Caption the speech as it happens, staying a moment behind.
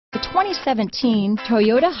2017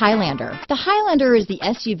 Toyota Highlander. The Highlander is the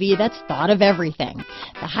SUV that's thought of everything.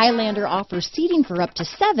 The Highlander offers seating for up to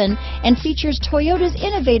 7 and features Toyota's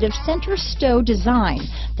innovative center stow design.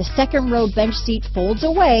 The second row bench seat folds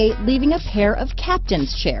away, leaving a pair of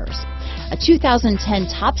captain's chairs. A 2010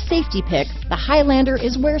 top safety pick, the Highlander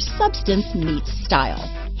is where substance meets style.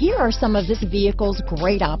 Here are some of this vehicle's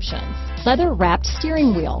great options: leather-wrapped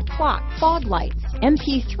steering wheel, clock, fog lights,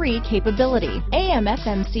 MP3 capability,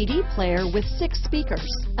 AM/FM CD player with 6 speakers,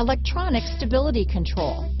 electronic stability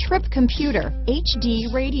control, trip computer,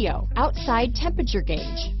 HD radio, outside temperature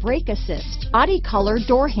gauge, brake assist, body color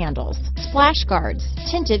door handles, splash guards,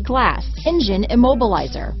 tinted glass, engine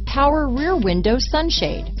immobilizer, power rear window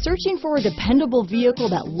sunshade. Searching for a dependable vehicle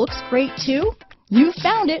that looks great too? You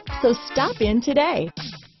found it, so stop in today.